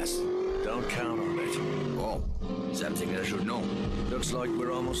join us. Don't count on it. Oh, something I should know. Looks like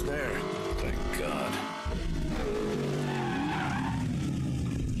we're almost there. Thank God.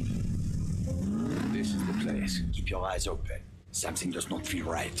 This is the place. Keep your eyes open. Something does not feel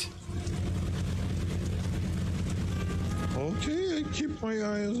right. Okay, I keep my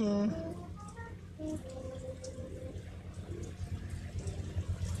eyes on.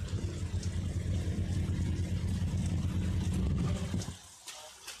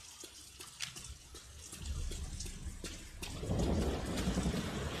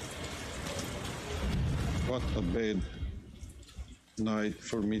 What a bad night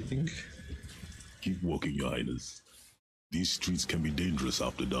for meeting. Keep walking, Your Highness. These streets can be dangerous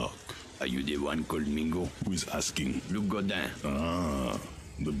after dark. Are you the one called Mingo? Who is asking? Luc Godin. Ah,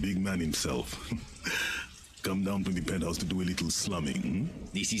 the big man himself. Come down from the penthouse to do a little slumming.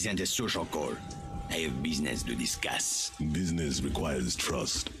 This isn't a social call. I have business to discuss. Business requires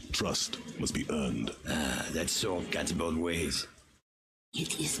trust. Trust must be earned. Ah, that sword cuts both ways.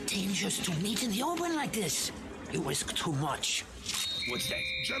 It is dangerous to meet in the open like this. You risk too much. What's that?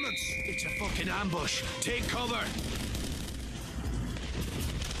 Germans! It's a fucking ambush. Take cover.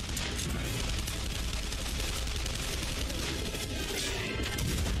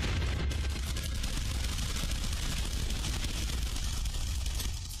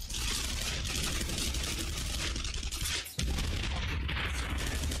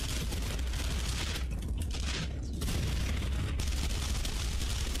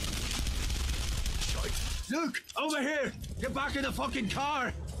 Luke, over here! Get back in the fucking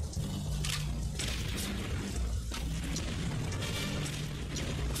car!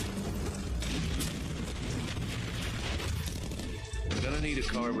 We're gonna need a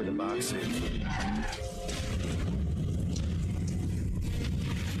car with a box seat.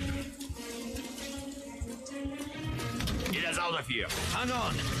 Get us out of here. Hang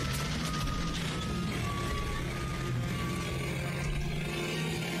on!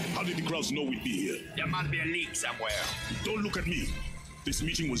 How did the crowds know we'd be here? There must be a leak somewhere. Don't look at me. This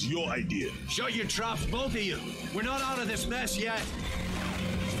meeting was your idea. Shut your traps, both of you! We're not out of this mess yet!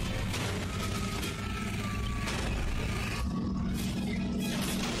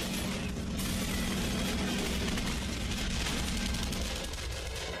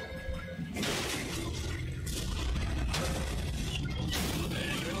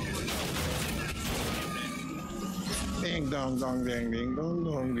 Ding dong dong ding ding dong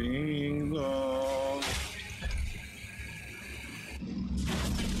dong ding dong.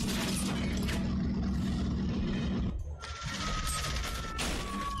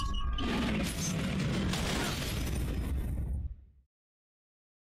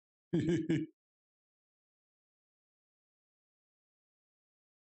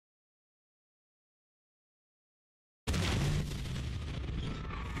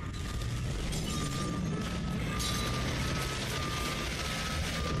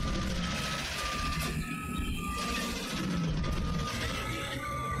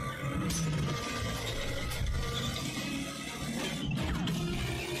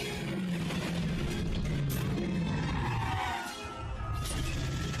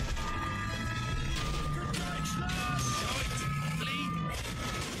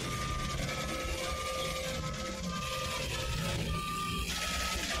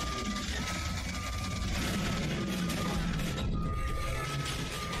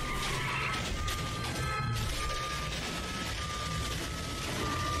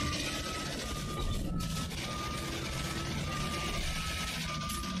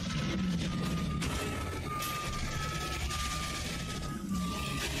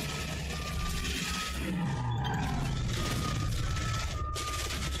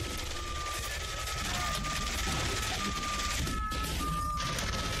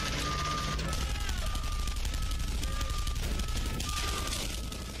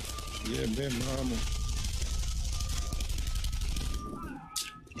 Jebe mamu.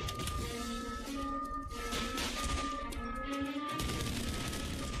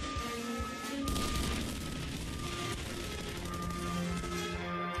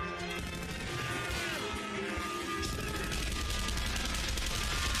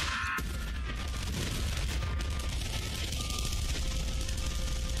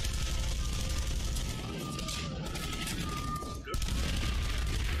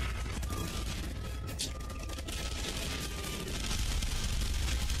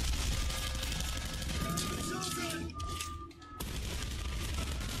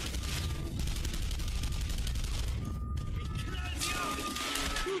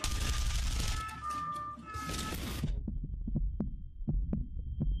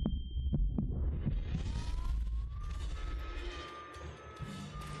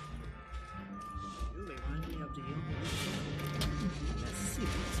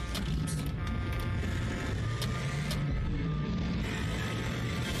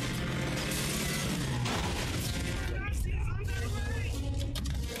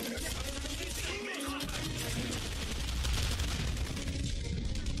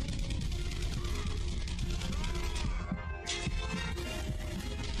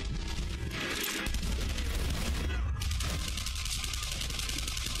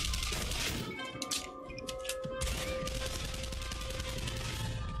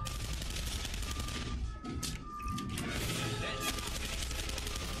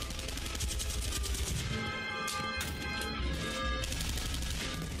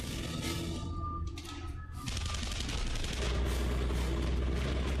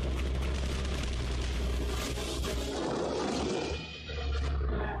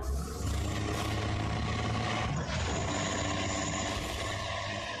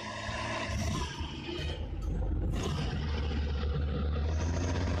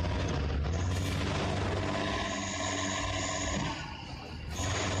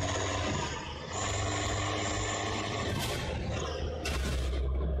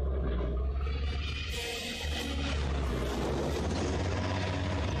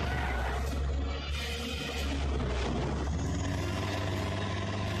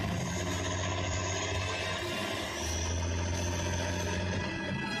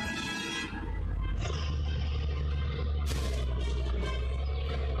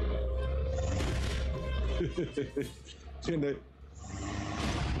 Şimdi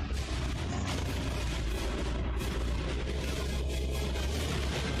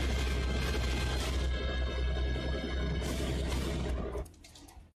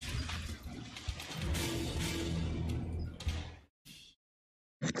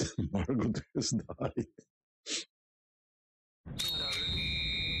Margot has died.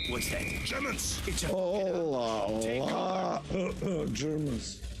 What's that? Germans! It's a Allah,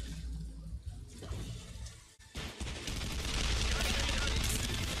 Germans.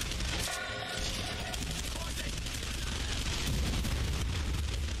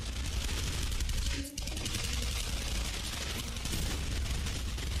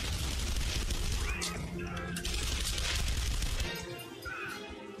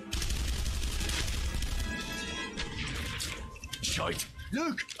 Shite!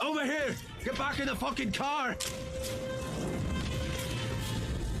 Luke, over here! Get back in the fucking car!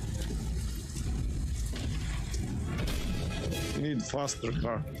 You need faster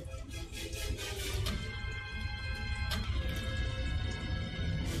car.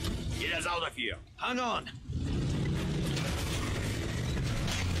 Get us out of here! Hang on!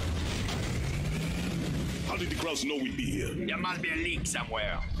 How did the crowds know we'd be here? There must be a leak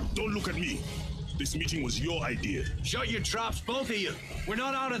somewhere. Don't look at me. This meeting was your idea. Shut your traps, both of you. We're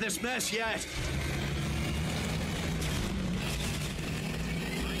not out of this mess yet.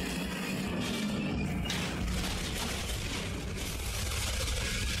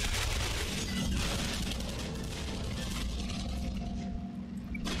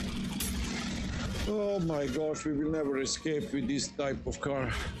 Oh my gosh, we will never escape with this type of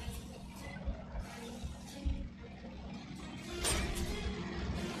car.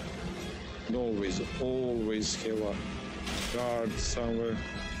 Always have a guard somewhere.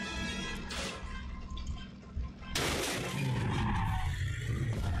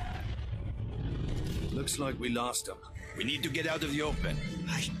 Looks like we lost him. We need to get out of the open.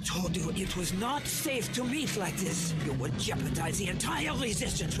 I told you it was not safe to meet like this. You would jeopardize the entire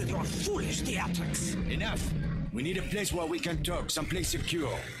resistance with your foolish theatrics. Enough! We need a place where we can talk, someplace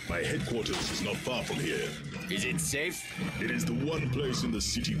secure. My headquarters is not far from here. Is it safe? It is the one place in the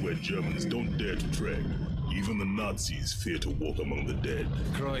city where Germans don't dare to tread. Even the Nazis fear to walk among the dead.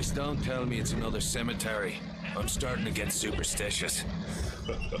 Christ, don't tell me it's another cemetery. I'm starting to get superstitious.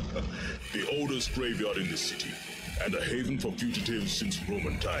 The oldest graveyard in the city, and a haven for fugitives since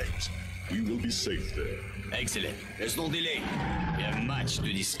Roman times. We will be safe there. Excellent. There's no delay. We have much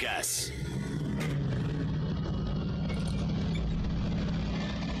to discuss.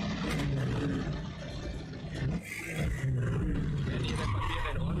 Wenn Ihre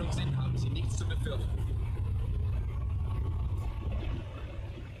Papiere in Ordnung sind, haben Sie nichts zu befürchten.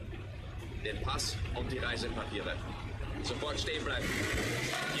 Den Pass und die Reisepapiere. Sofort stehen bleiben.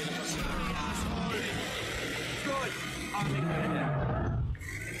 Ihre Papiere. Gut.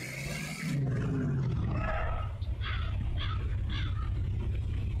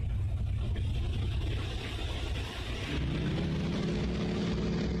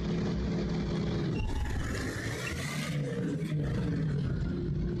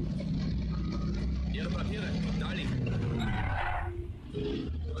 Ihre Papiere, da liegen.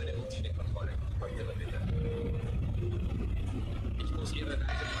 Meine Routinekontrolle. Papiere bitte. Ich muss Ihre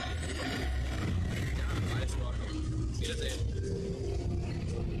Reisepapiere übernehmen. Ja, alles in Ordnung. Wiedersehen.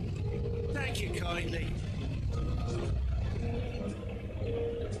 Thank you kindly.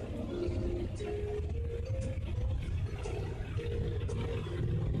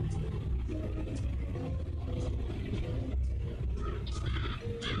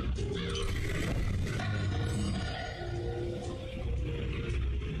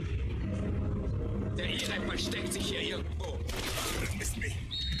 Der Ihre versteckt sich hier irgendwo. Miss me.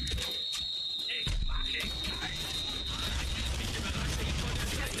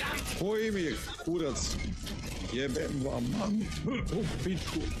 Koji mi je kurac? Jebem vam man. U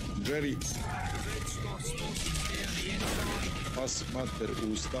pičku. Jerry. Pas mater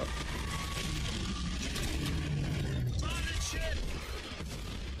usta.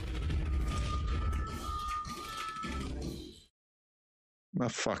 Ma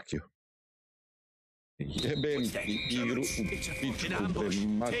fuck you. Jebem ti igru u pičku, bre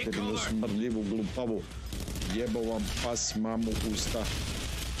materinu smrdljivu glupavu. Jebo vam pas mamu usta.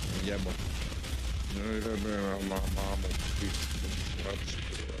 Jebo. Jebem vam mamu pičku.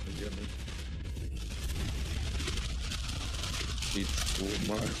 Jebem. Pičku,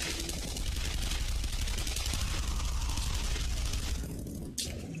 mać.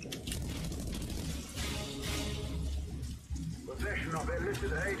 Possession of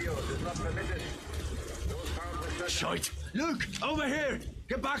illicit radios is not permitted. Shite! Luke, over here!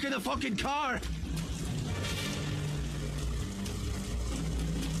 Get back in the fucking car!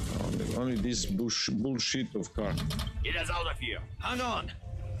 Only this bullshit of car. Get us out of here! Hang on!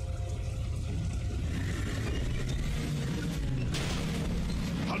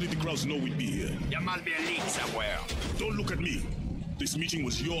 How did the crowds know we'd be here? There must be a leak somewhere. Don't look at me. This meeting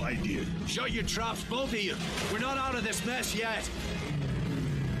was your idea. Shut your traps, both of you. We're not out of this mess yet.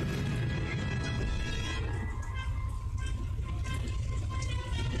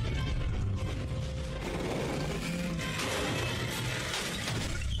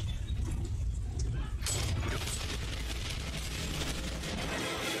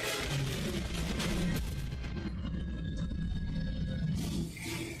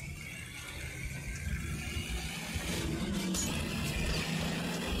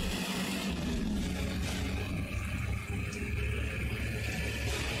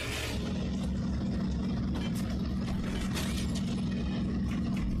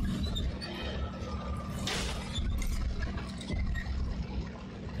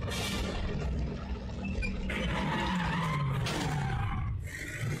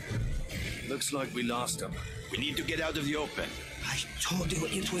 Looks like we lost him. We need to get out of the open. I told you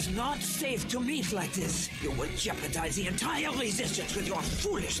it was not safe to meet like this. You would jeopardize the entire resistance with your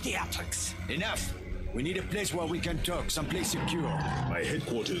foolish theatrics. Enough! We need a place where we can talk, someplace secure. My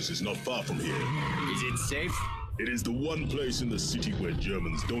headquarters is not far from here. Is it safe? It is the one place in the city where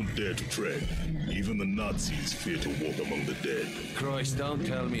Germans don't dare to tread. Even the Nazis fear to walk among the dead. Christ, don't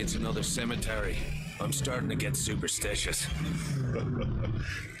tell me it's another cemetery. I'm starting to get superstitious.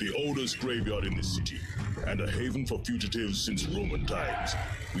 The oldest graveyard in the city, and a haven for fugitives since Roman times.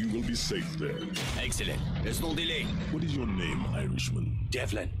 We will be safe there. Excellent. There's no delay. What is your name, Irishman?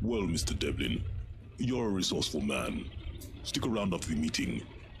 Devlin. Well, Mr. Devlin, you're a resourceful man. Stick around after the meeting.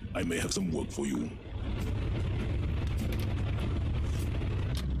 I may have some work for you.